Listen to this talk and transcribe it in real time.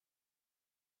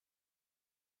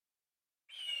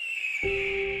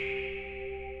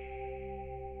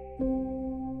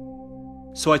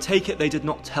So I take it they did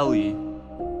not tell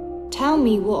you. Tell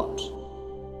me what?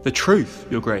 The truth,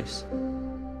 Your Grace.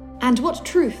 And what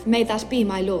truth may that be,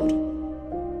 my lord?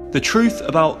 The truth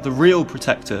about the real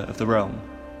protector of the realm,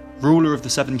 ruler of the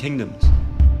Seven Kingdoms.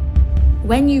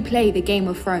 When you play the Game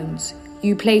of Thrones,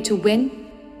 you play to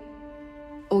win,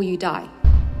 or you die.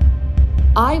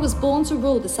 I was born to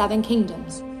rule the Seven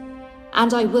Kingdoms,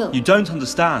 and I will. You don't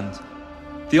understand.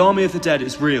 The army of the dead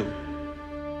is real.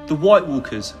 The White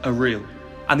Walkers are real.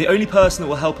 And the only person that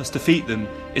will help us defeat them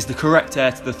is the correct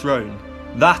heir to the throne.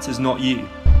 That is not you.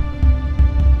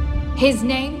 His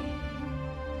name?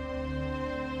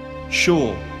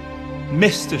 Shaw.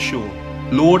 Mr. Shaw,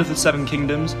 Lord of the Seven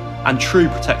Kingdoms and true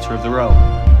protector of the realm.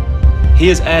 He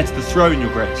is heir to the throne,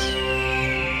 Your Grace.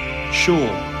 Shaw.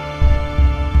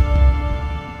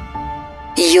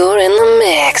 You're in the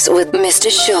mix with Mr.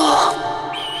 Shaw.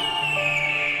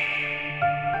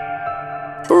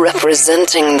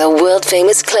 Representing the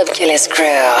world-famous Clubkillers crew.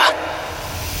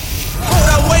 Hold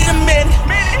up, wait a minute.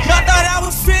 Y'all thought I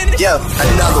was finished? Yeah,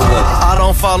 another one. I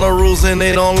don't follow rules and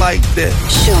they don't like that.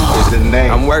 Sure. It's the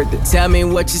name. I'm worth it. Tell me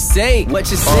what you say. What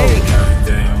you say.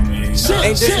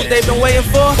 Ain't this what they've been waiting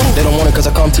for? They don't want it cause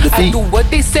I come to defeat. I do what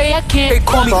they say I can't. They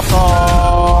call me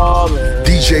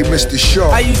DJ Mr. Shaw.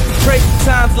 I used to pray for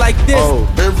times like this.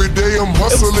 Every day I'm It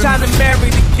hustling. was time to marry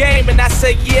the game, and I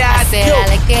said, yeah, I said do.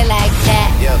 I like it like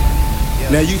that.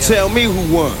 Now you tell me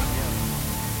who won.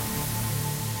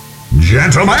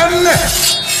 Gentlemen,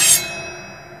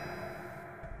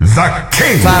 the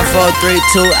king. 5, 4, 3,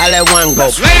 2, I let one go.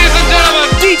 Ladies and gentlemen,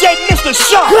 DJ Mr.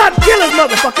 Shaw. Clubkillers,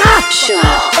 motherfucker. Sure.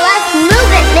 Let's move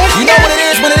it, mister. You know what it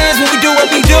is when we do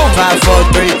what we do. 5,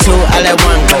 4, 3, 2, I let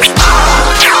one go. 5,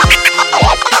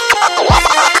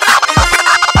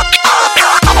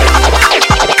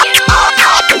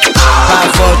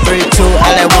 4, 3, 2,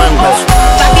 I let one go.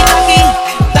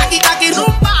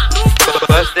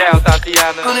 Bust down,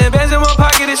 Tatiana. On that bench in my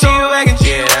pocket, and she wagging.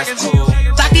 Yeah, that's cool.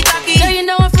 Girl, you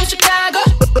know I'm from Chicago.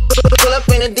 Pull up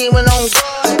in a demon on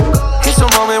guard. It's a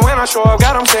moment when I show up,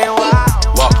 God, I'm saying wow.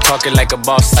 Walk talking like a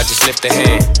boss, I just lift a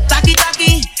hand.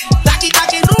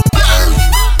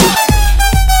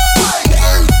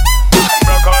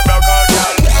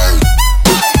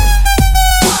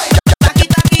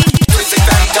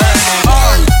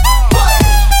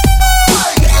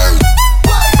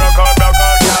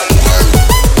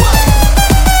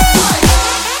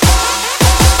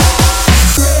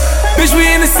 Bitch,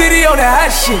 we in the city on that hot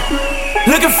shit.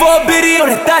 Looking for a biddy on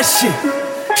that thot shit.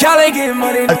 Y'all ain't getting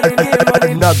money,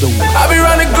 Another one. I be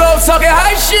round the globe talking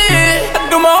high shit. I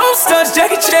do my own stunts,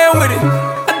 Jackie Chan with it.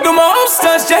 I do my own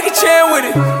stunts, Jackie Chan with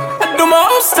it. I do my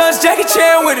own stunts, Jackie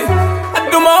Chan with it. I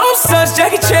do my own stunts,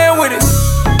 Jackie Chan with it.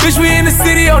 Bitch, we in the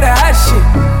city on that hot shit.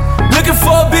 Looking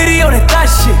for a biddy on that thot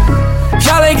shit.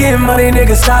 Y'all ain't getting money,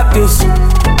 nigga, stop this.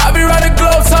 I be round the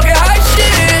globe talking high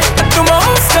shit. I do my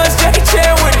own stunts, Jackie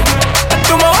Chan with it. I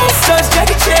do my own stunts,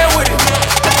 Jackie Chan with it.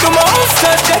 I do my own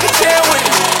stunts, Jackie Chan with it.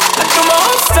 I do my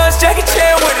own stunts, Jackie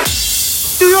Chan with it.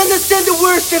 Do you understand the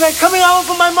words that are coming out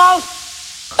of my mouth?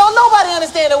 Don't nobody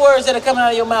understand the words that are coming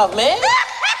out of your mouth, man.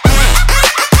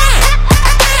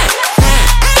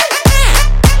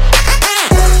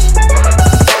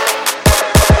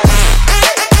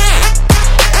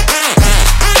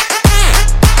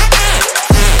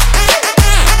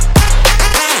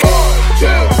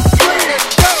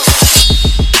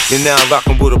 You're now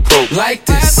rockin' with a pro. Like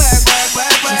this.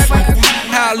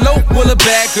 How low will a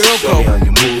bad girl Show me go? how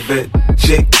you move it.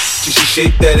 Shake,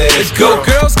 shake that ass. Let's go,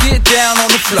 girls, get down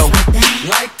on the floor.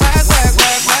 Like this.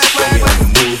 Show me how you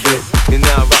move it. You're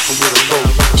now rockin' with a pro.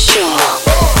 Sure.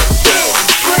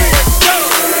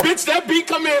 Bitch, that beat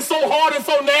come in so hard and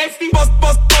so nasty. Bust,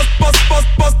 bust, bust, bust, bust,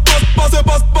 bust, bust, bust it,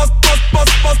 bust, bust, bust,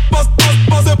 bust, bust, bust,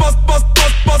 bust it, bust, bust,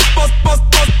 bust, bust, bust,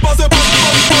 bust, bust it, bust,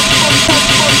 bust,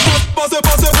 bust, bust it,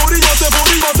 bust it, booty, bust it,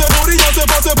 booty, bust it, booty, bust it,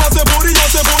 bust it, bust it, booty,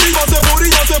 bust it, booty, bust it, booty,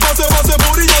 bust it, bust it, bust it,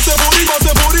 booty, bust it, booty, bust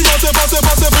it, booty, bust it, bust it,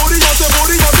 bust it, booty, bust it,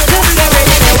 booty, bust it, booty, bust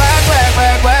it.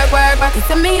 Work. You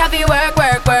see me have to work.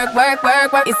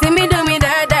 You see me do me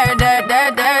dirt.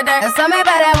 And so me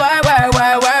better work.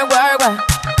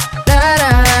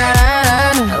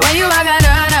 When you walk out,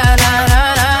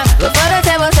 before the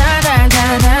table turn.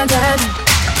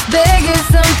 Beg you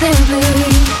something,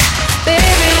 please.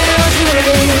 Baby, don't you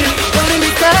leave. Wanna be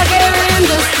stuck here in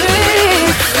the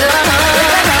streets.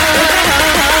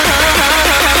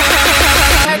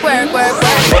 Work.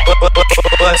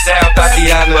 Bust down,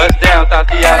 Tatiana. Bust down,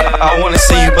 Tatiana. I wanna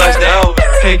see you bust that over.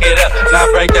 Pick it up, now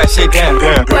break that shit down,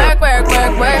 girl. Work.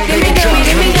 Give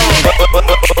me that.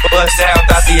 Bust down,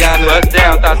 Tatiana. Bust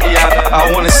down, Tatiana.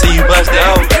 I wanna see you bust that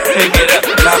over. Pick it up,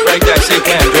 now break that shit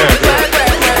down, girl.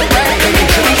 Work.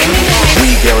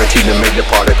 guaranteed to make the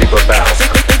party people bounce.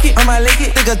 Lick it, I might lick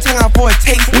it, stick a tongue out for a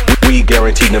taste. We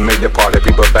guaranteed to make the party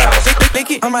people bounce.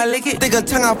 Lick it, I might lick it, stick a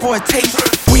tongue out for a taste.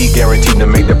 We guaranteed to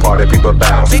make the party people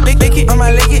bounce. Lick it, I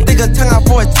might lick it, stick a tongue out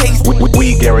for a taste.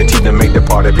 We guaranteed to make the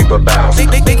party people bounce.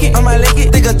 Lick it, I might lick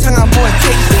it, stick a tongue out for a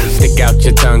taste. Stick out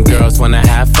your tongue, girls wanna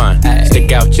have fun.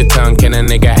 Stick out your tongue, can a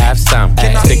nigga have some?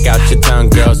 Stick out your tongue,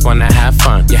 girls wanna have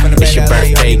fun. Yeah, it's your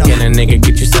birthday, can a nigga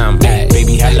get you some?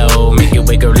 Baby, hello, make it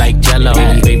wiggle like jello.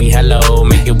 Baby, hello,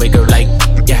 make it wiggle like.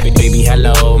 Yeah, baby,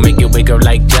 hello, make it wiggle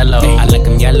like jello. I like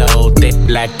them yellow, thick,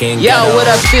 black, and yellow. Yo, what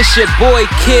up, this your boy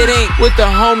Kid Ink with the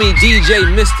homie DJ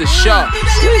Mr. Shaw.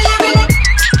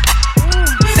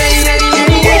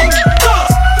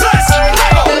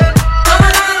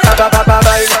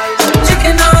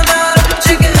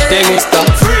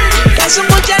 Paso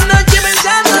muchas noches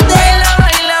pensándote. Baila,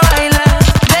 baila,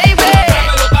 baby.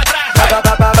 Baila,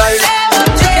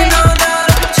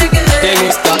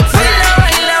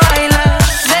 baila,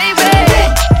 baby.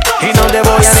 Y no te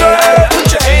voy a negar.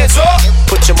 Put your hands up.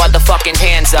 Put your motherfucking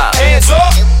hands up. Hands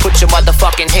up. Put your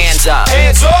motherfucking hands up.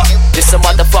 Hands up. This a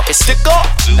motherfucking stick up.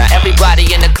 Now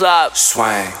everybody in the club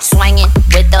Swang, Swinging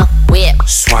with the whip.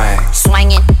 swang,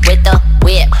 Swinging with the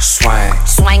whip. swang,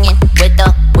 Swinging with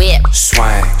the whip.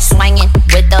 swang, Swinging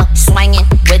with the swinging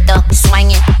with the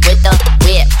swinging with the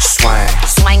whip. swang,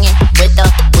 Swinging with the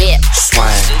whip.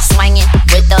 swang, Swinging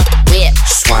with the whip.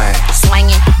 swang,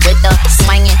 Swinging with the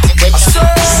swinging with the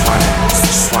swang, swang,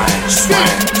 swang,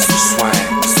 swang,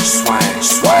 swang, swang,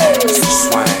 swang,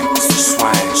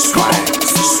 swang, swang,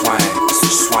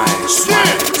 swang, swang, swang,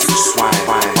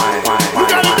 You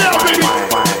got it now, baby.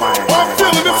 I'm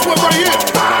feeling this one right here.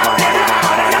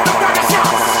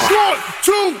 1,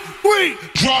 2, 3,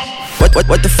 drop.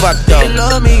 What the fuck though? You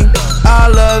love me, I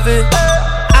love it.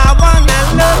 I wanna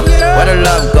love you. Where the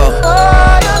love go?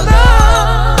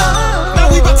 Now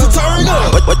we about to turn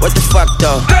up. What the fuck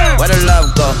though? Where the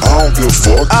love go? I don't give a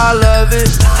fuck. I love it.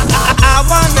 I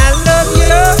wanna love you.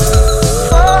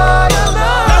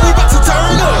 Now we about to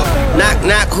turn up. Knock,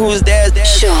 knock, who's there?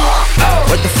 Sure.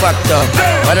 What the fuck though?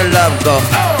 Where the love go?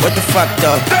 What the fuck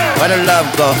though? Where the love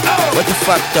go? What the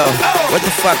fuck though? What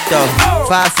the fuck though?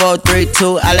 5, 4, 3,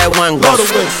 2, I let one go. Blow the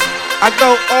whisk. I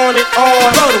go on and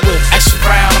on. Blow the whisk. Action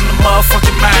round, I'm the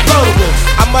motherfucking man. Blow the whisk.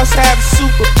 I must have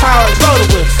superpowers. Blow the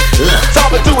whisk.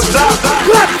 Top it, do it, drop.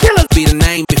 Clubkillers Be the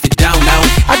name if you don't know.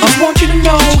 I just want you to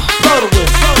know. Blow the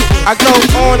whisk. I go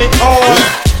on and on.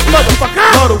 Motherfucker.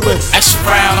 Blow the whisk. Action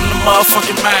round, I'm the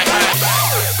motherfucking man.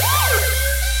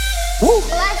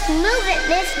 Let's move it,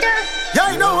 mister. Y'all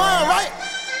ain't know I am, right?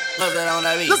 Love that on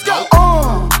that beat. Let's go.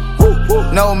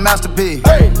 No masterpiece.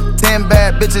 10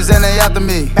 bad bitches and they after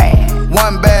me.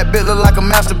 One bad bitch look like a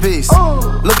masterpiece.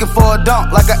 Looking for a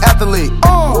dunk like an athlete.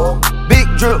 Big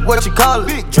drip, what you call it?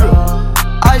 Big drip.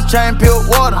 Ice chain, pure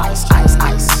water.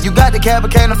 Ice. You got the cab,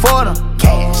 but can't afford them.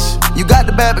 Cash. You got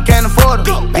the bad, but can't afford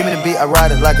them. Give me the beat, I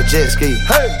ride it like a jet ski.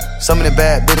 Some of the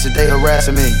bad bitches, they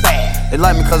harassing me. They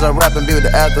like me cause I rap and be with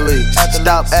the athletes.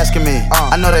 Stop asking me,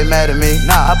 I know they mad at me.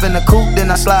 Hop in the coupe,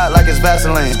 then I slide like it's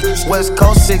Vaseline. West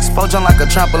Coast 6, jump like a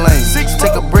trampoline.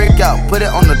 Take a brick out, put it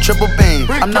on the triple beam.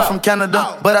 I'm not from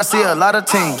Canada, but I see a lot of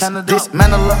teams.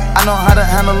 Dismantle her, I know how to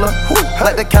handle her.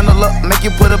 Light the candle up, make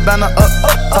you put a banner up.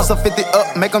 Toss a 50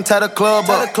 up, make them tie the club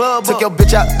up. Took your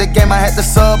bitch out the game, I had to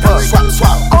sub her.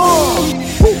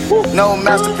 No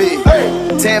masterpiece.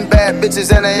 10 bad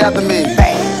bitches and they after me.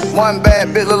 One bad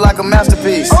bitch look like a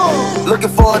masterpiece. Looking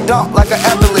for a dunk like an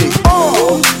athlete.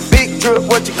 Big drip,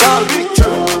 what you call it? Big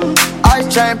drip. Ice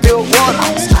chain, pure water.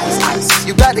 Ice.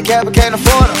 You got the cab, but can't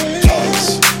afford them.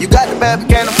 Cash. You got the bad, but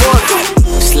can't afford them.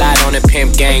 Slide on the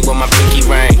pimp gang with my pinky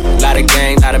ring. Lot of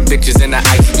gang, lot of bitches in the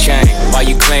icy chain. While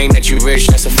you claim that you rich,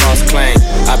 that's a false claim.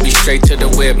 I be straight to the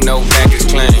whip, no baggage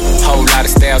claim. Whole lot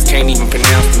of styles, can't even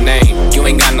pronounce the name. You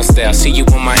ain't got no style, see you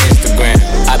on my Instagram.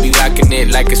 I be rocking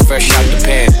it like it's fresh out the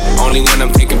pan. Only when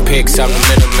I'm taking pics, I'm the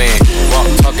middleman. Walk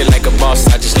talking like a boss,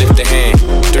 I just lift a hand.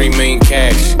 3 million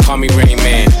cash, call me Rain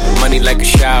Man. Money like a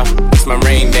shower, it's my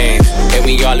rain dance. And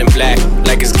we all in black,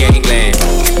 like it's gangland.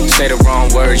 Say the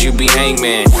wrong words, you be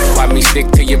hangman. Why me stick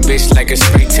to your bitch like a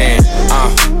spray tan?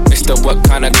 Mister, what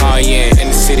kind of car you in? In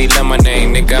the city, love my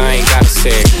name, nigga, I ain't gotta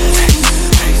say it.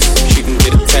 She can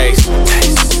get a taste.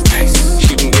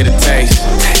 She can get a taste.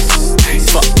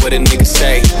 Fuck what a nigga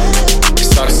say.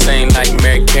 It's all the same like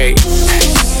Mary Kate.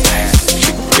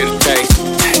 She can get a taste.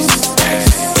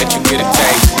 Let you get a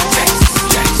taste.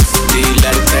 Do you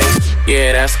let it taste?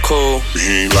 Yeah, that's cool.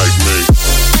 He ain't like me.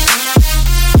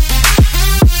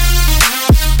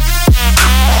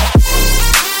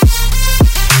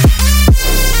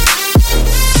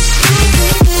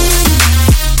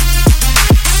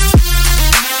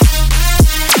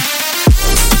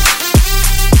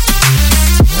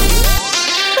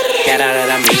 that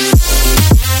I mean.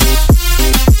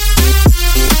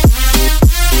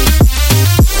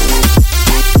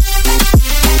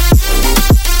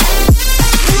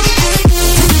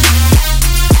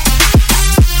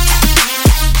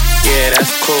 Yeah,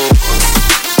 that's cool.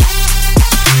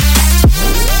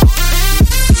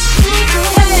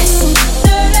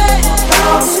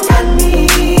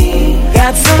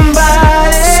 Got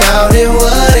somebody. Shawty,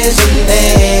 what is your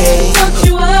name? Don't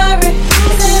you worry.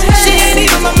 She ain't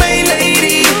even my main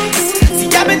lady. See,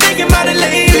 I've been thinking about it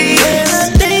lately.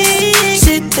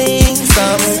 She thinks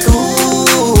I'm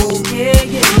cool. Yeah.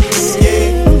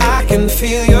 I can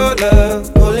feel your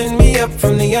love pulling me up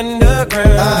from the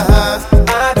underground.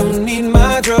 I don't need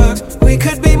my drugs. We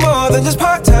could be more than just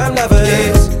part-time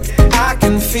lovers. I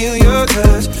can feel your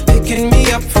touch picking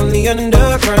me up from the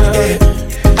underground.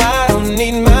 I don't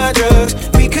need my drugs.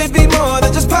 We could be more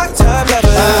than just part-time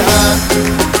lovers.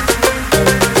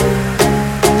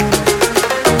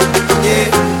 Yeah.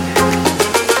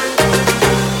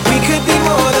 We could be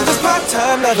more than just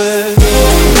part-time lovers.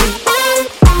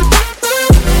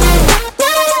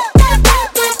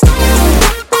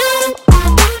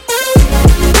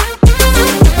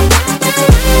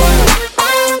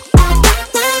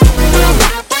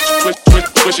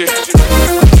 Push it.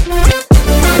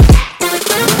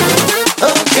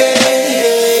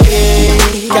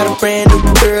 Got a brand new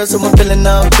girl, so I'm feeling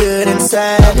all good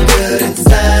inside. Good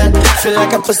inside. Feel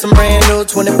like I put some brand new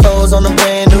 24s on a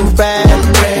brand new ride.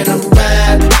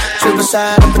 Triple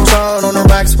shot of Patron on the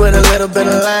rocks with a little bit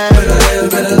of lime.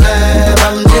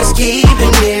 I'm just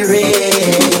keeping it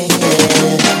real.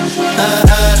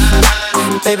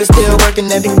 Baby still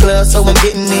working at the club, so I'm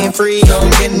getting in free.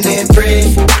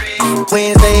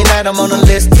 Wednesday night, I'm on the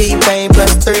list. T-Pain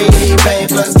plus 3.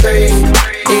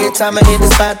 Every time I hit the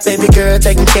spot, baby girl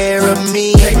taking care of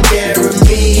me. How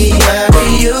do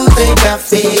you think I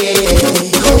feel?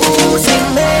 Ooh, she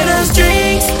made us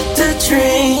drink to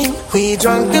drink. We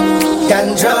drunk and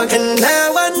got drunk, and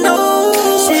now I know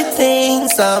she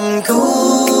thinks I'm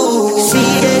cool. She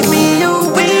gave me a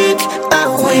wink by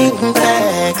wink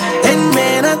back, and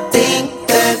man, I think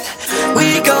that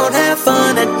we gon' have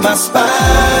fun at my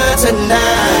spot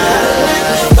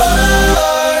tonight.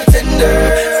 Bartender,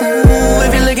 ooh,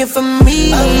 if you're looking for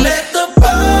me, I'm at the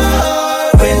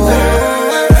bar with her.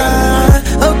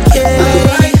 Okay, I'm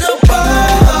like the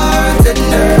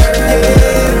bartender.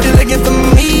 Yeah, if you're looking for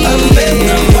me, I'm at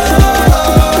the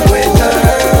bar with her.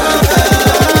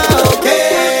 Okay.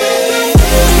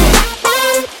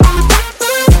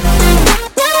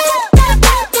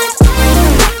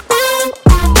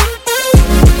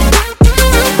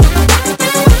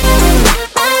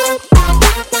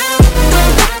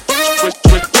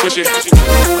 Push it.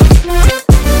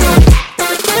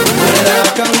 When I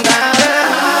come down the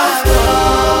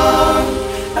hall,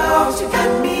 Oh, she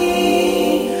got me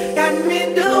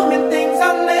doing things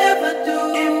I'll never do.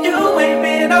 If you ain't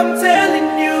been, I'm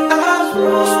telling you, I was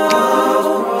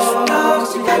wrong. Oh,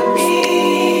 she got me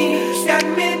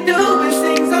doing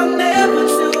things I'll never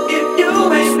do. If you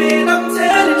ain't been, I'm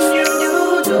telling you,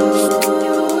 you do.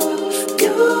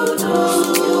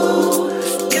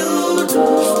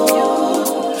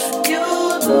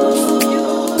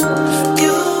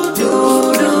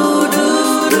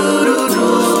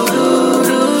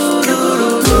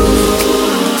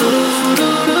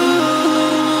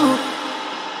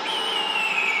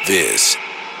 This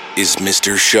is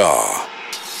Mr. Shaw.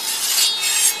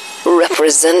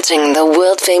 Representing the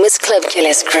world-famous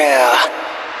Clubkillers crew.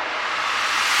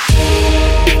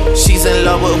 She's in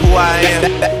love with who I am.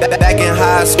 Back in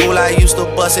high school, I used to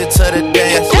bust it to the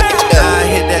dance. Now I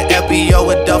hit the FBO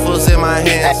with duffels in my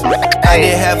hands. I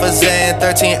did half a Zan,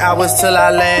 13 hours till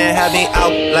I land. Had me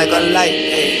out like a light,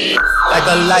 ay. Like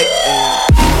a light, ay.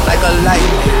 Like a light,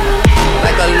 ay.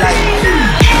 Like a light, ay.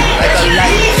 Like a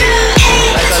light, ay.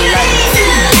 Like a light,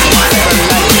 ay. Like a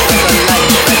light, like a light,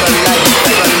 like a light,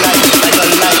 like a light, like a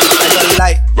light, like a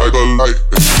light. Like a light.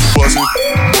 Bust it.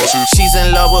 She's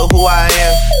in love with who I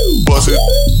am. Bust it to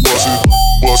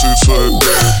the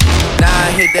dance. Now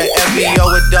I hit the FBO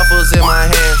with duffels in my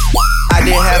hands. I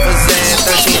did half a Zan,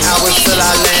 13 hours till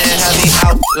I land. Had me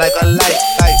out like a light.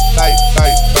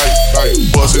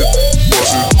 Bust it,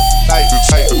 light,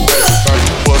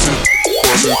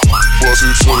 bust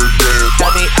it to the dance.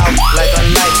 Had me out like a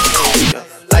light,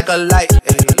 like a light.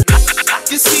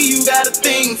 You see, you got a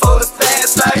thing for the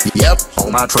fast life. Yep,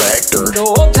 on my tractor. The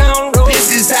old town road. This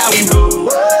is how we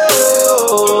move.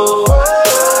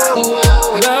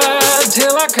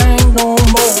 Till I can't no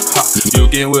more. You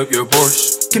can whip your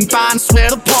Porsche. Can find where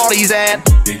the party's at.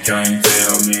 You can't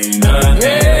tell me nothing.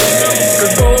 Yeah,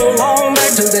 could go on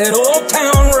back to that old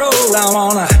town road. road. I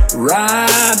wanna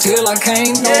ride till I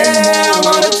can't no more. Yeah, I'm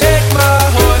gonna take my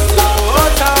horse to the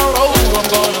old town road. I'm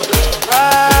gonna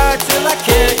ride till I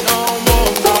can't no more.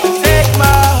 I'm gonna take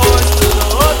my horse to the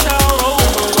old town road.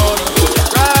 I'm gonna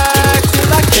ride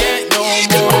till I can't no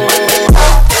more.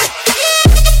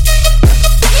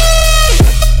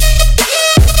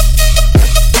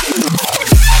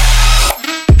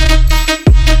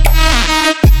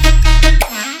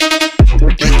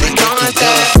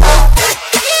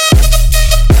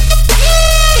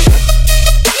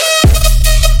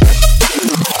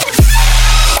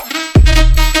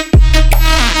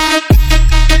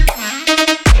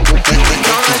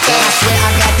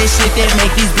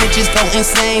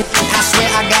 Insane. I swear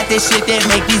I got this shit that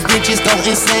make these bitches go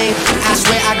insane. I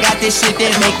swear I got this shit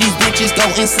that make these bitches go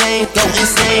insane. Go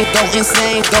insane, go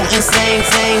insane, go insane,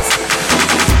 insane.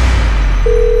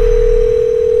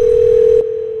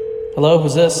 Hello,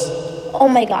 who's this? Oh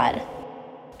my god.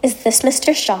 Is this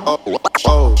Mr. Shaw?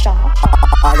 Shaw.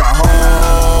 I got hoes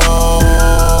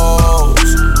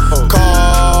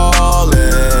calling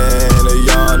a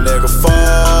young nigga fall.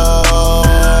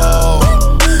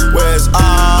 Where's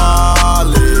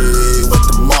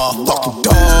fucking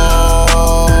dog.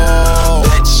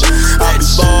 I be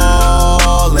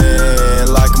ballin'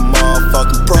 like a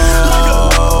motherfucking pro.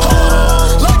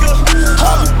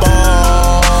 I be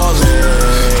ballin',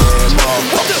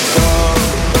 motherfucking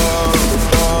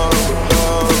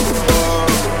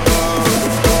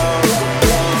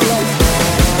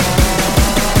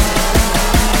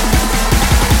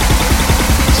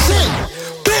shit,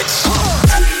 bitch.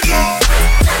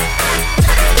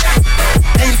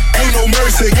 Ain't no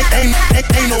mercy.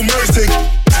 Ain't no mercy.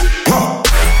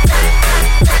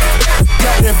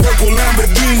 Got that purple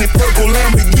Lamborghini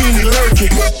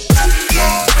lurking.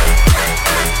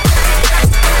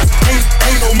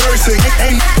 Ain't no mercy.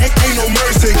 Ain't no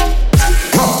mercy.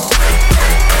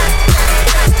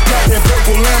 Got that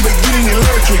purple Lamborghini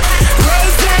lurking.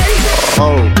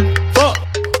 Oh, fuck,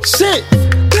 shit,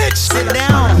 bitch. Sit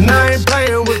down. Now I ain't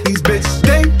playing with these bitches.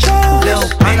 They little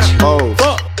bitch. Oh,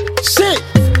 fuck, shit.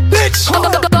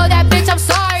 Go that bitch, I'm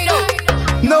sorry though.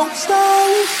 No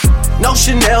stylish. No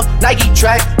Chanel, Nike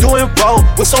track, doing roll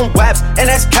with some waps, and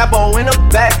that's capo in the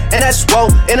back, and that's swole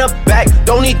in the back.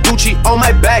 Don't need Gucci on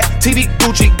my back, TV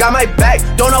Gucci got my back.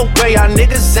 Don't know where y'all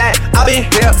niggas at. I been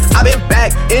here, I been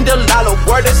back, in the lala,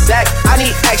 word of Zach. I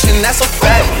need action, that's a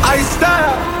fact. I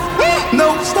style,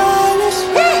 no stylish,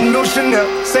 no Chanel,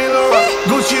 Saint Laurent,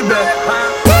 Gucci bag.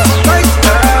 I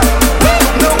style,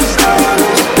 no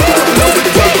stylish, no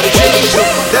Jimmy Choo,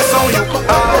 that's on you.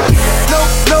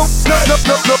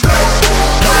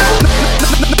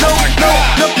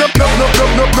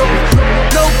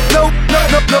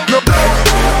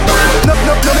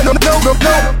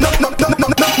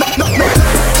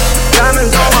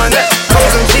 Diamonds on my neck,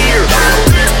 frozen tears.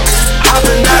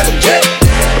 Hopping out the jet,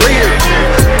 rear.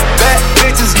 Bad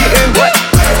bitches getting wet,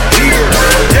 here.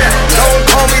 Yeah, don't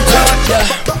call me George.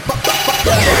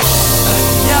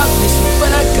 Yeah, miss you,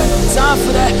 but I got no time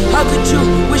for that. How could you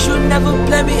wish you never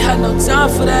play me? Had no time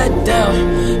for that.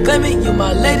 Damn, claiming you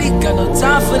my lady, got no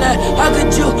time for that. How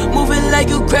could you moving like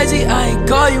you crazy? I ain't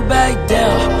call you back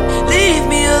down. Leave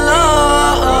me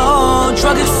alone.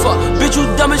 Drunk as fuck, bitch, you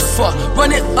dumb as fuck.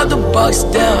 Running up the box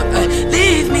down. Ay,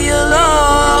 leave me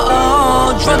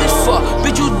alone. Drunk as fuck,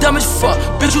 bitch, you dumb as fuck.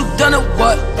 Bitch, you done it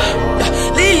what?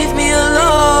 Leave me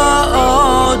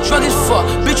alone. Drunk as fuck,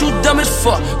 bitch, you dumb as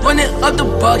fuck. Running up the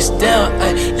box down.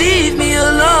 Ay, leave me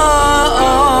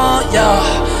alone. Yeah,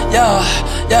 yeah,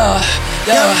 yeah,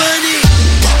 yeah.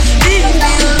 Leave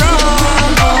me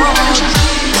alone.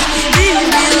 Leave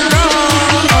me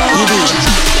alone.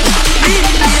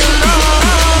 Leave me alone.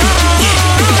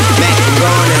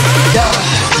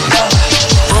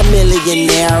 I'm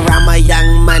millionaire, I'm a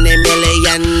young money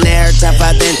millionaire.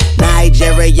 Tougher than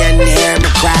Nigerian hair. My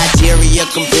criteria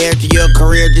compared to your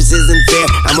career just isn't fair.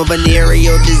 I'm a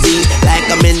venereal disease, like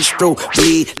a menstrual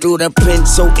bleed through the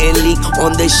pencil and leak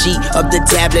on the sheet of the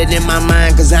tablet in my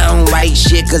mind. Cause I don't write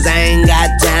shit, cause I ain't got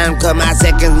time. Cause my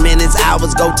seconds, minutes,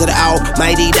 hours go to the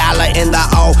almighty dollar and the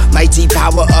almighty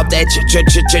power of that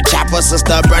chopper.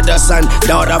 Sister, brother, son,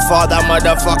 daughter, father,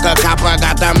 motherfucker, copper.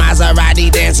 Got the Maserati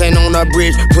dancing on the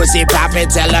bridge. Pussy poppin',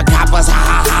 tell the coppers, ha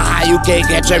ha ha ha. You can't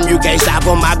catch them, you can't stop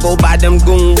them. I go by them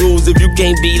goon rules. If you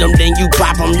can't beat them, then you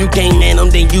pop them. You can't man them,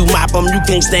 then you mop them. You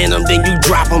can't stand them, then you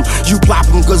drop them. You pop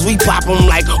them, cause we pop them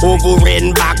like Orville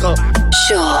Redenbacher.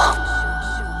 Sure.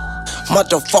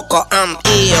 Motherfucker, I'm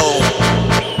ill.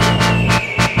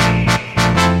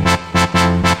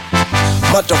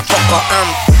 Motherfucker, I'm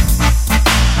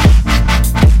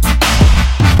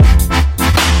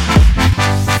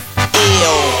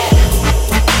ill.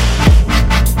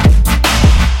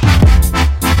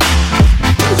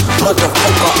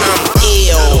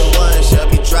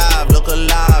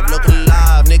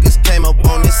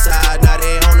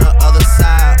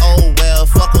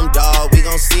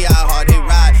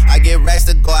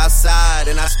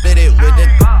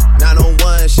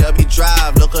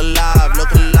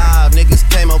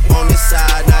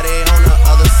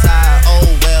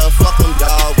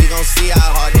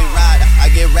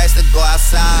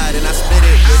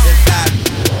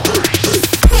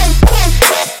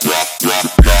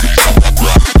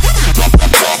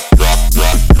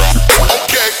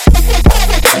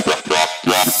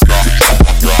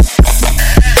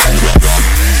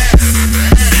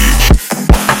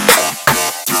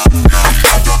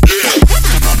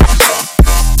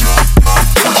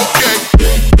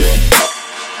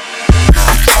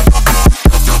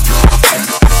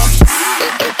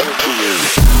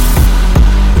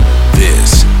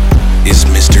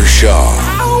 Shaw.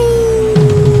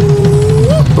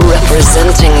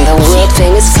 Representing the world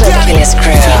famous Clubkillers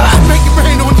crew. Make it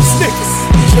rain on these niggas.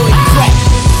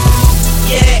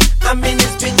 Yeah, I'm in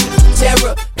this bitch with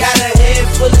terror. Got a head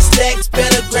full of stacks.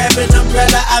 Better grab an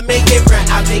umbrella. I make it right.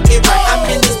 I make it right. I'm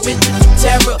in this bitch with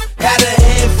terror. Got a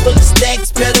head full of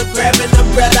stacks. Better grab an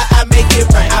umbrella. I make it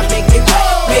right. I make it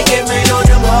right. Make it rain on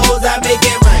them hoes. I make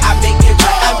it right. I make it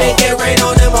right. I make it rain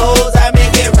on them hoes. I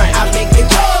make it right. I make it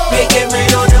right. Make it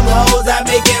rain on them hoes. I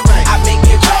make it right. I make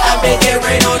it right. I make it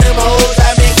rain on them hoes.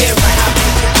 I make it right. I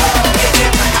make it right. Make it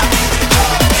right. I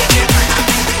make it right.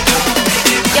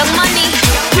 Young Money.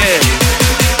 Yeah,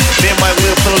 me and Mike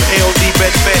Will put on AOD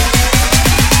back to back.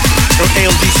 Them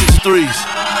AMG 63s.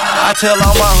 I tell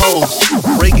all my hoes,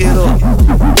 break it up,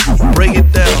 break it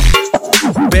down,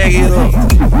 bag it up,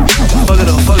 fuck it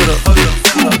up, fuck it up, fuck it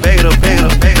up, bag it up, bag it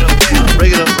up, bag it up,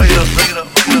 break it up, break it up, break it up,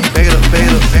 bag it up, bag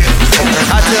it up, bag it up.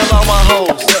 I tell all my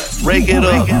hoes, break it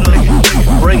up,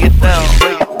 break it down,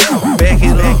 bag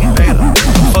it up, bag it up,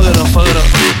 fuck it up, fuck it up,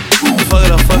 fuck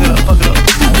it up, fuck it up, fuck it up,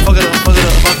 fuck it up, fuck it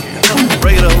up,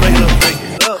 break it up, break it up, break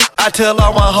it up. I tell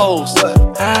all my hoes,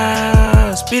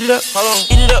 Speed it up, hold on,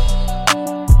 eat it up.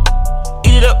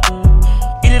 Eat it up,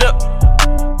 eat it up.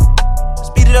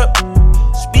 Speed it up,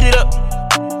 speed it up.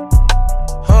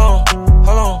 Hold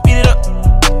on, beat it up.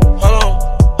 Hold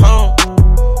on,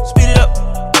 speed it up.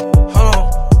 Hold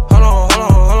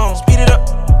on, speed it up.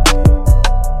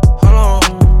 Hold on,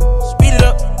 speed it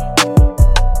up.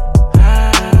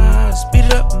 Speed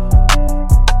it up.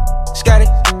 Scotty,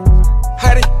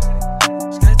 Hottie,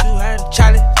 Scotty too hot,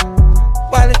 Charlie,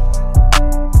 Wally,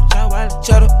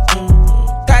 Cheddar,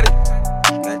 got it.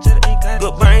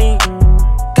 Good brain,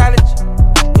 college,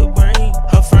 good brain.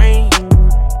 Her frame,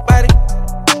 body,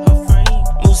 her frame.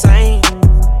 Musain,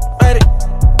 ready,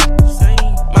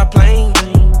 my plane,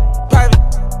 private,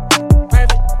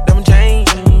 them Jane,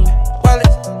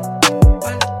 wallet,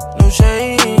 no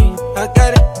shame. I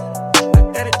got it,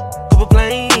 couple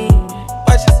plane,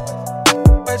 watches,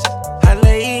 I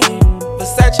lay,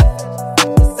 Versace,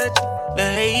 the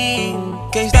hay,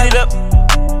 can't speed it up.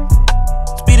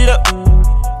 Speed it up,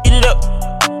 eat it up,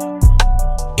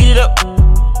 eat it up,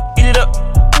 eat it up.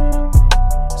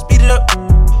 Speed it up,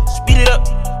 speed it up.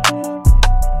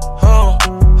 Hold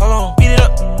on, beat it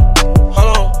up. Hold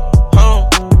on,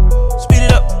 speed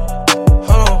it up.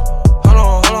 Hold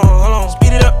on,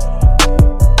 speed it up.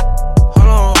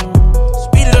 Hold on,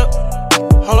 speed it up.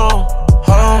 Hold on,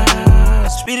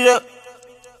 speed it up.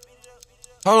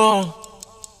 Hold on,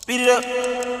 speed it up.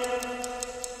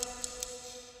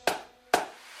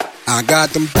 I got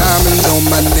them diamonds on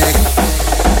my neck,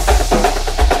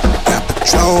 got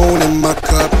Patron in my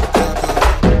cup.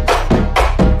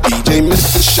 DJ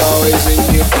Mr. Shaw is in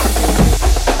here,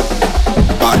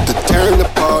 about to turn the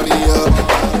party up.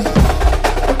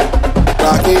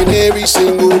 Rockin' every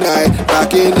single night,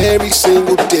 rockin' every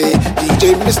single day.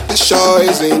 DJ Mr. Shaw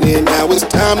is in here, now it's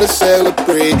time to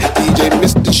celebrate. DJ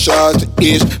Mr. Shaw's the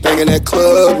ish, banging that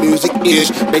club music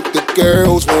ish. Make the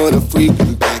girls wanna freak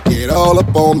and back it all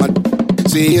up on my.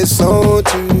 See it's on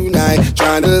tonight,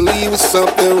 trying to leave with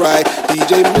something right.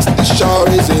 DJ Mr. Shaw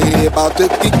is in here, about to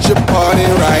get your party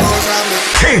right.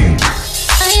 King.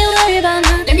 I ain't worried about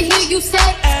nothing. Let me hear you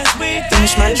say.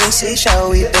 Finish my drink, say, shall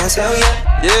we dance? Hell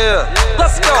yeah. Yeah,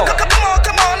 let's go.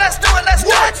 Come on, let's do it, let's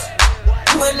do it.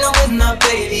 When I'm with my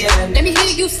baby, Let me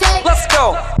hear you say. Let's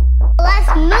go. Let's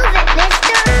move it,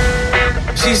 mister.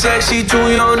 She said she too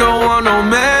young, don't want no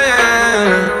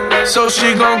man, so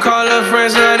she gon' call her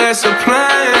friends, now that's a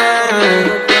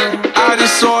plan. I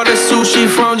just ordered sushi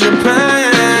from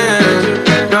Japan.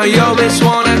 Now yo bitch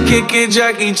wanna kick it,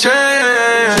 Jackie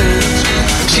Chan.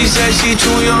 She said she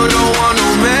too young, don't want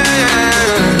no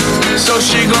man, so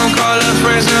she gon' call her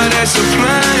friends, now that's a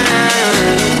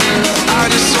plan. I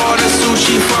just ordered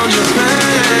sushi from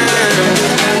Japan.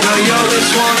 Now yo bitch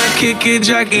wanna kick it,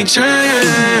 Jackie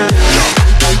Chan.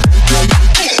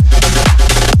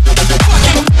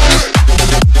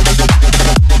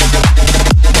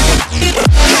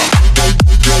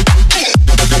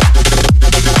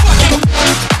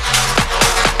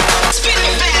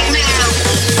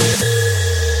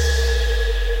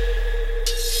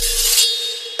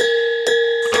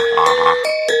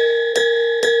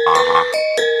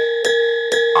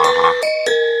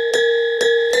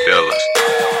 Fellas.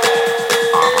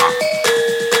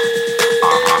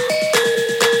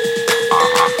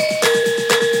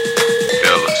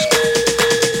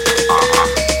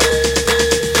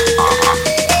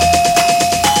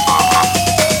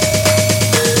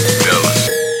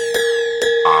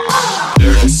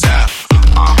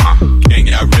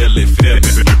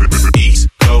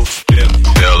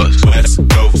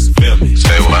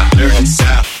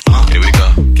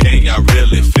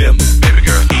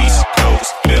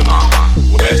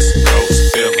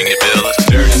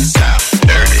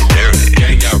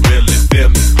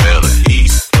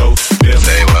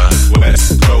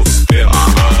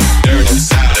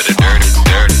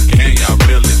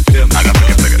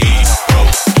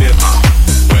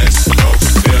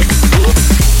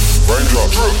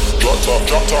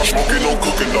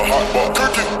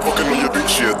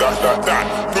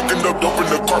 Cooking up dope in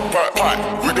the crock pot.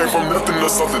 We came from nothing to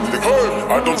something, nigga.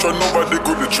 Hey. I don't trust nobody,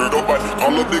 grip the trigger, nobody.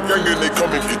 All of the gang and they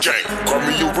come and get gang. Cry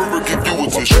me a river, give you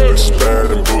a tissue.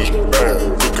 Bad and bullshit,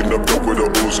 bad. Cooking up dope with a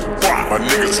Uzi. My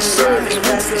niggas are savage,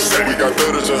 ruthless. We got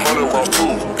 30s and 100 rounds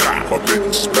too. My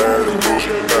bitch is bad and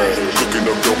bullshit, bad. Cooking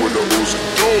up dope with a Uzi.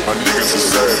 My niggas are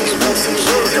savage, ruthless.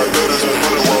 We got 30s and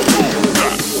 100 rounds too.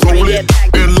 Roll it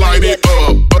and light it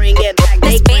up. Bring it back,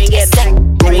 they bring it back.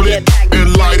 Roll it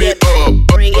and light it up.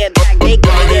 Bring it back, they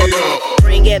light it up.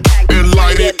 Bring it back and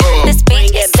light it up.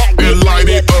 Bring it back and light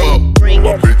it up.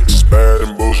 My bitch is bad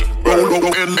and bullshit. Roll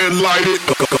and light it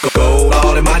up. Gold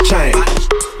all in my chain.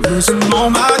 Losing all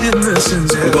my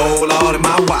innocence. Gold all in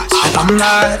my watch. I'm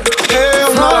like,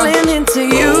 hell no. Falling into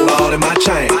you. Gold all in my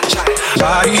chain.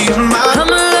 I'ma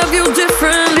love you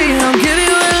differently. I'll give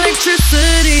you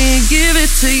electricity. Give it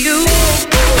to you.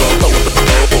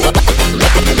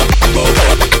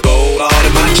 Gold all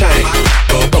in my chain.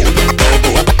 Gold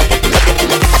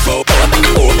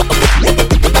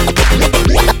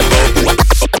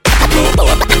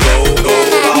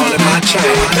all in my chain.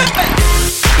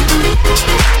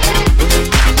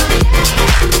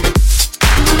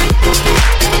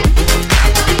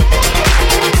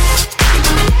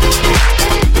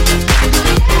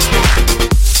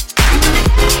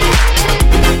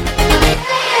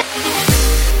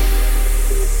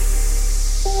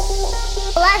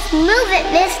 Let's move it,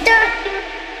 mister.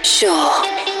 Sure.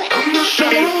 I'm not sure.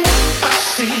 I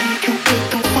see you get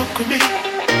the fuck with me.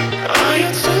 I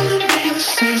ain't telling me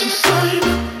this is a sign.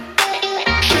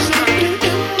 She's looking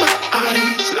in my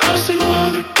eyes. I see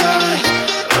other guys.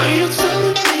 I ain't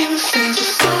telling me this is a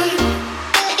sign.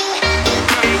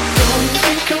 Don't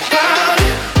think about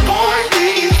it. Boy,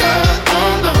 leave that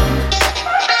alone.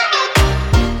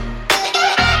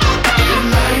 Your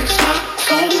legs not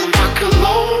tone, my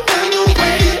cologne, and the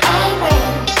way I roll.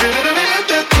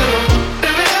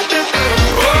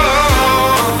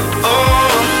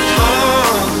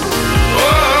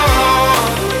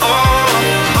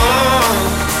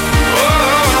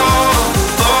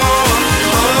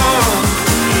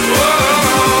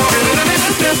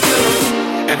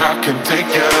 And I can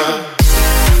take you.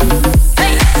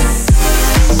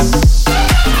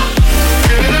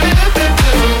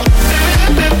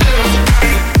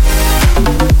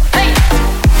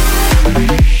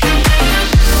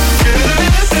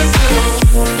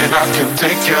 And I can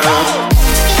take you.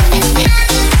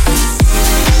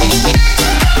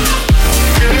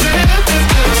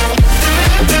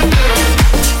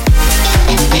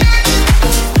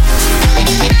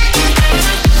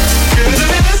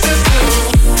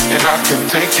 And I can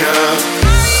take you.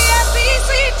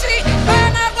 R-E-S-P-E-C-T,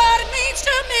 find out what it means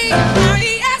to me.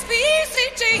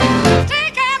 R-E-S-P-E-C-T,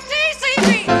 take out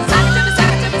T-C-T. Sock it to me,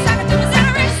 sock it to me, sock it to me, sock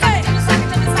it respect. Sock it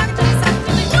to me, sock it to me, sock it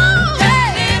to me. Woo!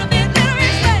 Yeah, little bit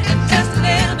respect, just a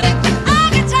little bit. I'll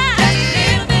get tired,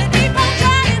 little bit. Keep on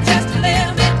trying, just a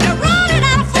little bit. Now roll it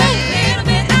out, fool, little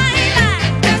bit. I ain't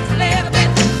lying, just a little bit.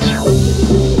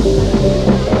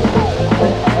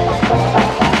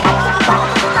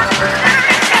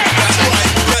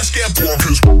 Let's get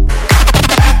bonkers.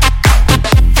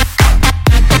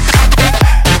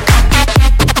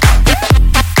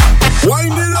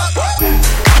 Wind it up.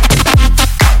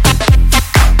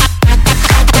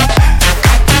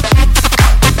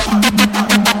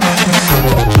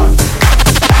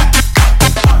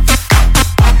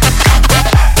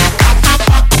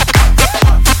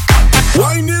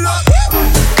 Wind it up.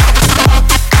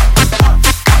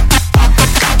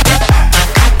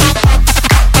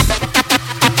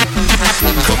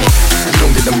 You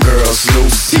don't get them girls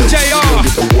loose, loose. You don't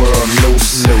get the world loose,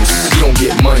 loose. You don't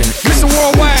get money, Mr.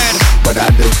 Worldwide. but I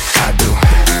do.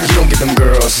 You don't get them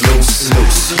girls loose,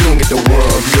 loose. You don't get the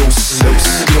world loose,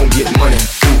 loose. You don't get money,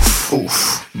 oof,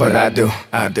 oof, but I do.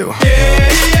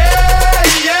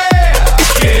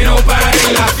 Que no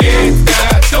pare la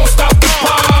fiesta, don't stop the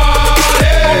party.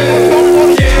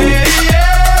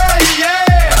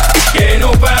 Que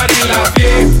no pare la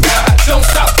fiesta, don't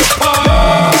stop the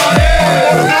party.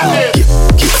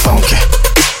 Get funky,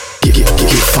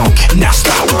 get funky, now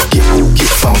stop. Get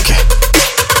funky,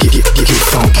 get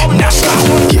funky, now stop.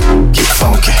 Get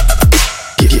funky,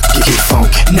 get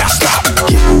funky, now stop.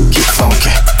 Get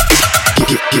funky,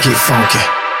 get funky.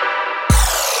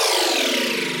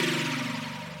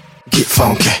 Get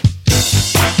funky.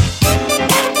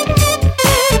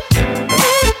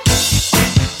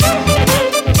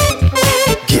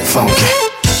 Get funky.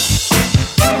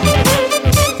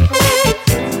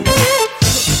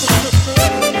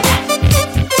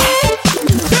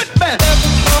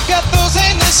 Forget those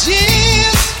endless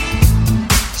years.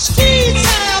 Streets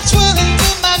are swirling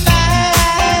through my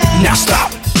mind.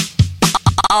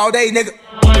 all day, nigga.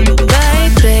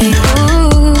 Baby,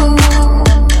 ooh.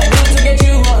 I need to get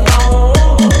you alone.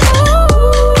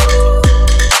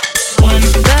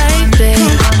 Baby,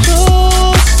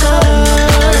 closer.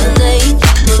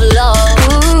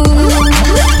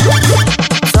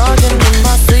 Talking in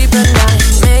my sleep at night,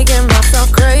 making myself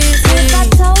crazy. I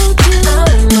told you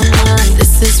I'm in my mind.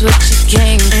 This is what you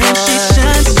came for. And she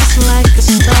shines just like a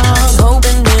star.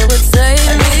 Hoping it would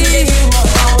save me.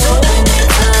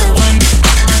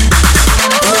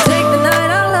 Take the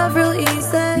night out, love real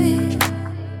easy.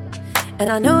 And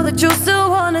I know that you still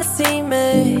wanna see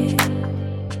me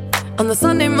on the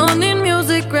Sunday morning,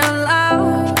 music real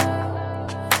loud.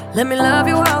 Let me love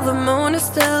you while the moon is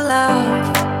still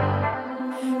out.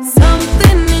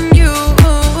 Something in you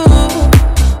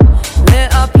lit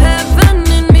up heaven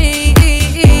in me.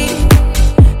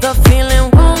 The feeling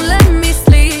won't let me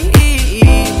sleep,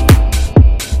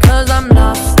 'cause I'm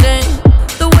lost in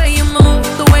the way you move,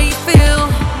 the way you feel.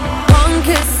 One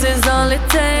kiss is all it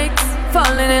takes,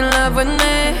 falling in love with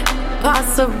me.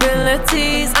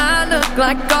 Possibilities, I look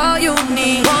like all you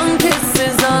need. One kiss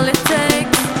is all it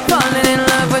takes, falling in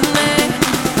love with me.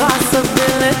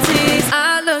 Possibilities,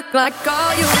 I look like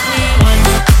all you need.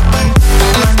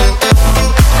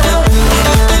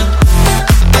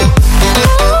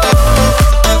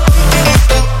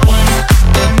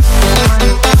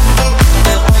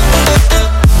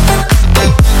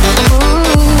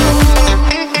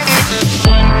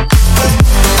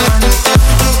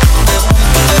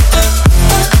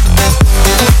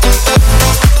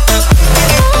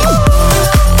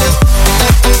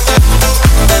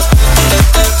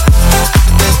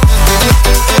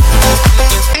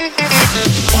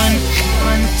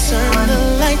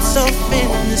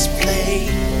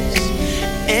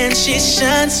 She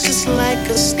shines just like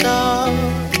a star,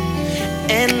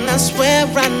 and I swear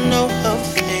I know her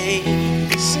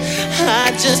face.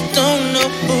 I just don't know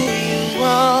who you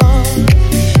are.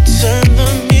 Turn the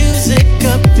music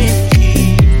up in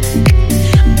here.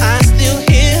 I still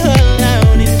hear her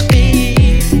loud and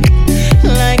clear,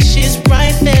 like she's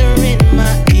right there in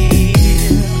my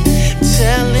ear,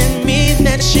 telling me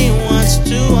that she wants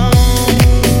to own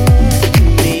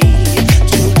me,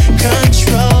 to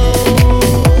control.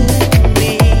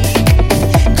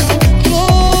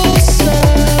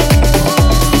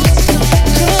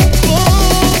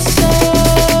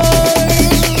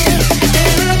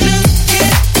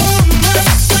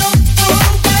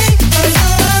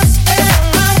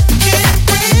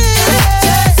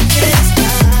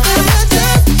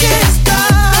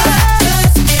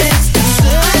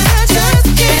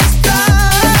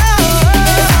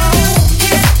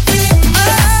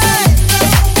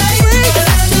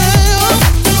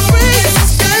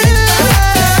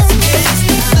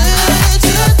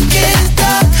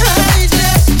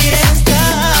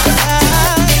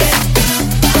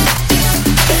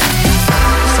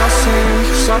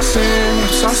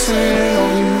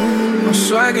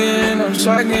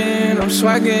 I'm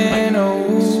swaggin',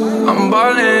 oh. I'm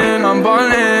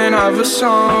ballin', I've a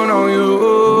song on you.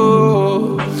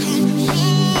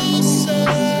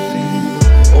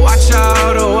 Watch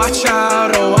out, oh, watch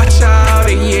out, oh, watch out,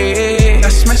 yeah. I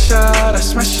smash out,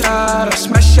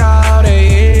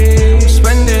 yeah.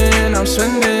 I'm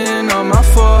spending on my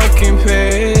fucking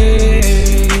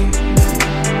pay.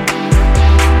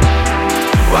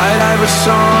 White Iver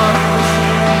song.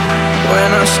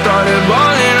 When I started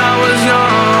balling, I was young.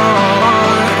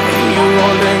 You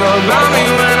won't think about me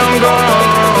when I'm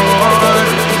gone.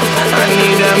 I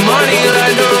need that money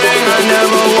like the ring I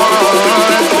never won.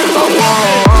 I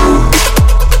want.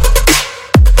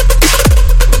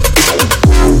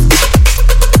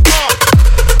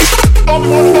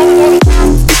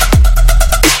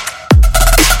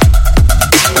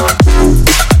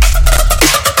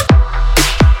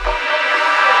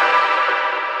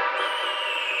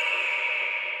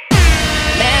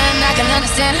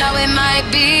 How it might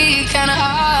be kinda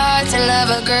hard to love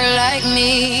a girl like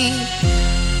me.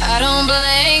 I don't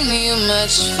blame you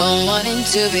much for wanting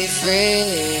to be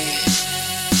free.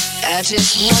 I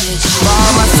just wanted to. For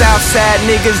all my Southside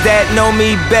niggas that know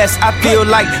me best, I feel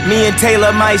like me and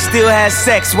Taylor might still have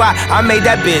sex. Why? I made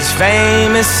that bitch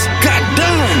famous.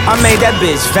 Goddamn! I made that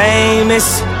bitch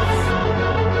famous.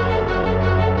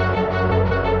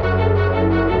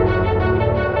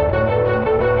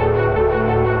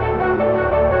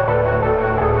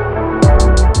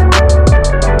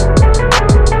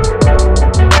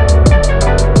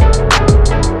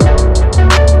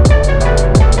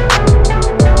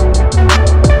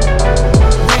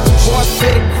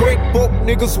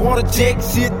 Niggas wanna check,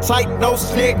 shit tight, no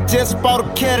slick. Just bought a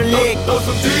Cadillac. Throw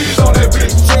some D's on that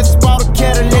bitch. Just bought a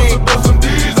Cadillac. Throw some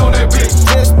D's on that bitch.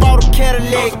 Just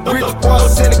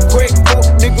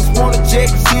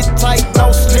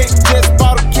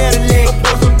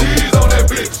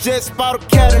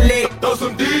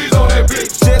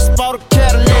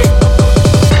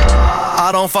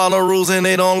don't follow rules and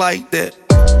they don't like that.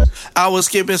 I was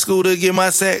skipping school to get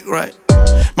my sack right.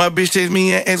 My bitch text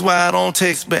me and asked why I don't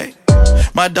text back.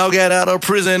 My dog got out of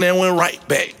prison and went right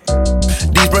back.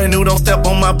 These brand new don't step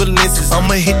on my balances.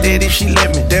 I'ma hit that if she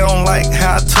let me. They don't like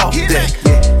how I talk that.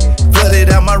 Flooded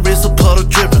out my wrist, a puddle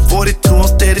dripping. 42, I'm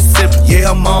steady sipping.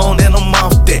 Yeah, I'm on and I'm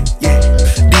off that.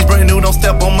 These brand new don't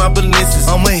step on my balances.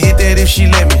 I'ma hit that if she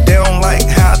let me. They don't like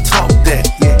how I talk that.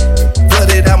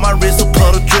 Flooded out my wrist, a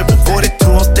puddle dripping. 42,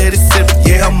 I'm steady sipping.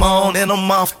 Yeah, I'm on and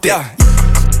I'm off that.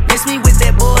 Miss me with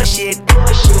that bullshit.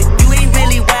 You ain't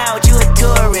really wild, you a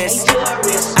tourist.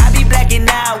 I be blacking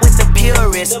out with the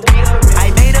purist.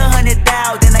 I made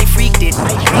 100,000, I freaked it.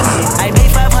 I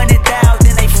made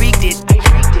 500,000, I freaked it.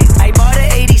 I bought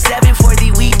an 87 for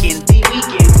the weekend.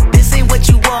 This ain't what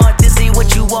you want, this ain't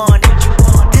what you want.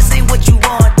 This ain't what you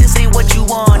want, this ain't what you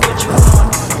want.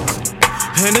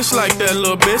 And it's like that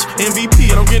little bitch.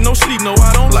 MVP, I don't get no sleep, no,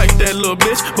 I don't like that little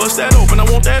bitch. Bust that open, I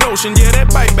want that ocean, yeah,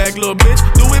 that bite back, little bitch.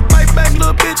 Do it, bite back,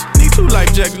 little bitch. Need 2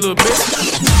 life jacks, little bitch.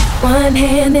 One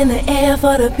hand in the air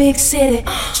for the big city.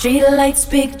 Street lights,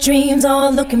 big dreams,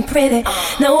 all looking pretty.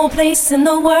 No place in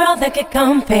the world that could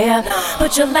compare.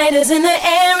 Put your lighters in the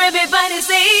air, everybody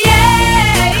say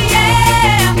yeah,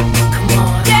 yeah. Come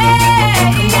on,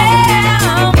 yeah,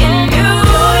 yeah. In New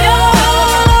York.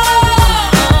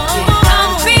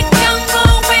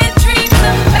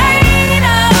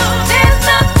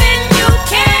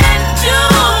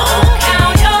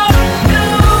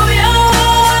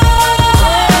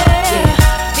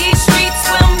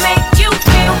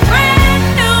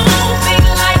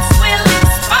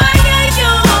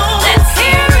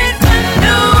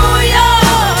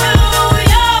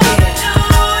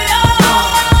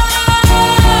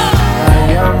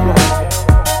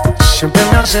 Siempre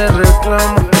me hace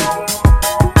reclamo,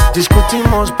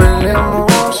 discutimos,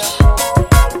 peleamos,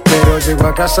 pero llego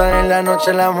a casa en la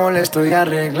noche, la molesto y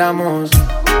arreglamos.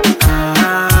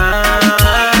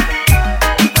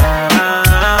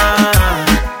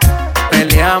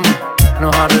 Peleamos,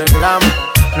 nos arreglamos,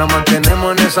 nos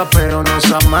mantenemos en esa pero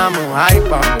nos amamos. Ay,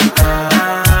 vamos.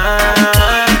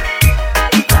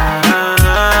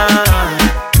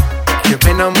 Qué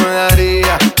pena me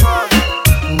daría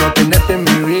no tenerte en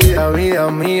mi vida, vida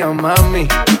mía, mami.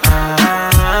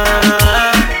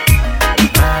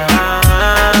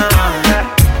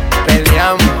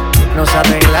 Peleamos, nos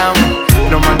arreglamos,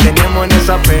 nos mantenemos en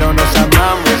esa pero nos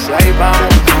amamos. Ahí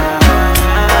vamos.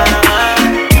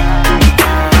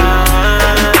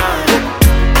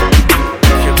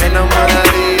 Qué pena me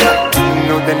daría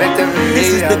no tenerte en mi vida. This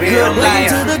is the good life,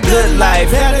 to the good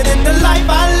life. Better than the life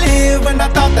I lived when I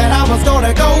thought that I was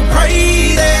gonna go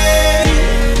crazy.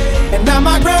 And now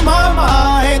my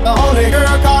grandmama ain't the only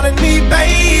girl calling me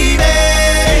baby.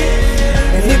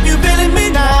 And if you feeling me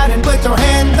now, then put your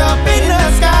hands up in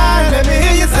the sky and let me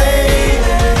hear you say,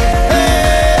 hey,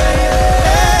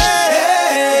 hey,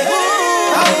 hey,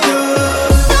 I'm good.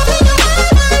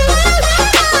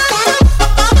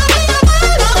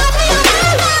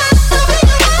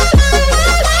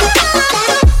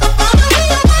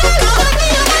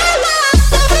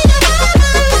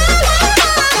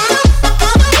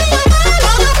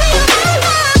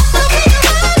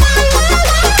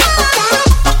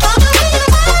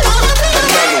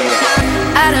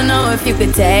 You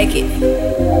could take it.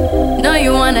 No,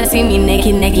 you wanna see me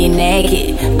naked, naked,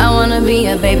 naked. I wanna be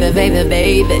a baby, baby,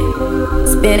 baby.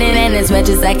 Spinning in his sweat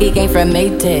just like he came from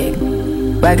Maytag.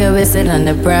 Rocket with it on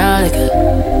the brown liquor.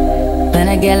 When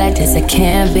I get like this, I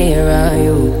can't be around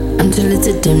you. I'm too little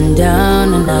to dim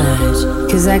down the night.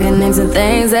 Cause I can name some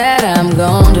things that I'm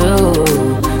gon' do.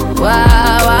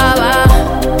 Wow, wow, wow.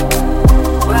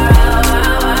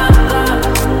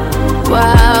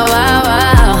 Wow, wow,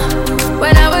 wow.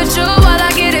 When I'm with you, all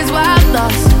I get is wild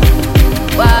thoughts.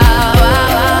 Wow, wow,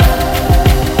 wow.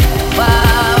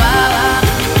 Wow, wow,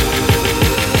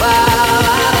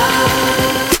 wow.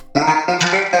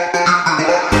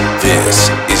 This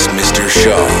is Mr.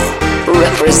 Shaw.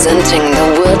 Representing the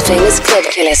world famous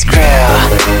Clubkillers crew.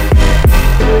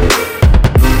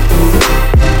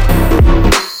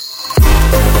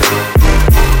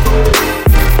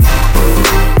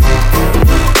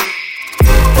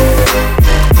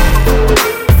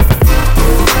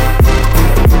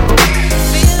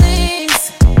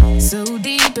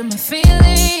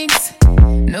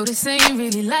 This ain't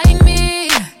really like me.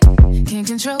 Can't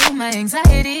control my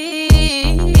anxiety.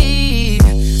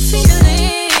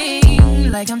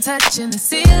 Feeling like I'm touching the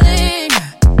ceiling.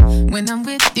 When I'm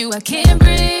with you, I can't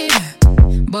breathe.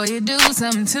 Boy, you do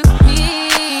something to me.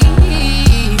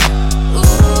 Ooh,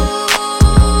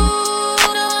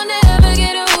 no, I'll never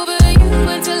get over you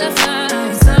until I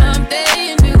find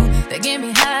something new that get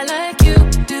me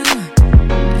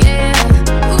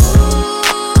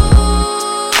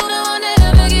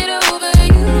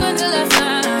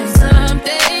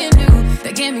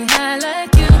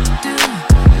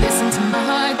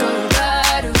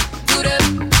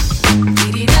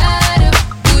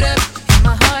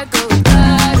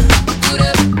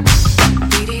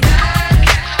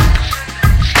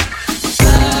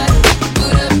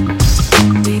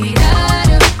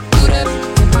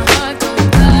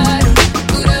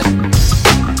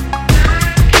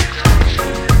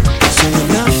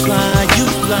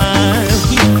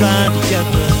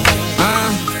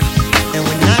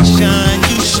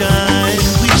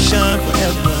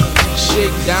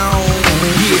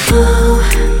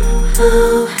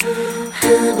Oh,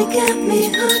 honey, got me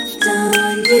hooked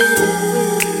on you.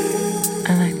 I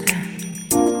like that.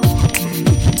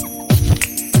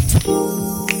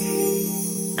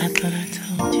 I thought I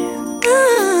told you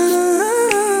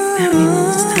that we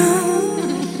lost time.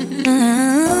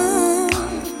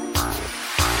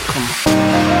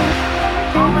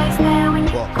 Always there when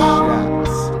you call,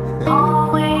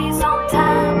 always on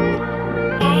time.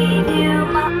 Gave you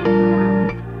my.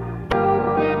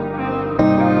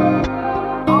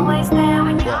 Always there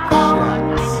when you call,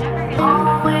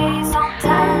 always on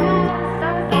time.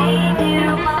 Gave you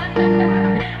my.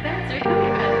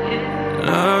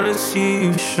 Love to see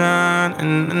you shine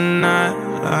in the night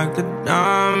like a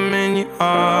diamond in your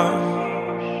heart.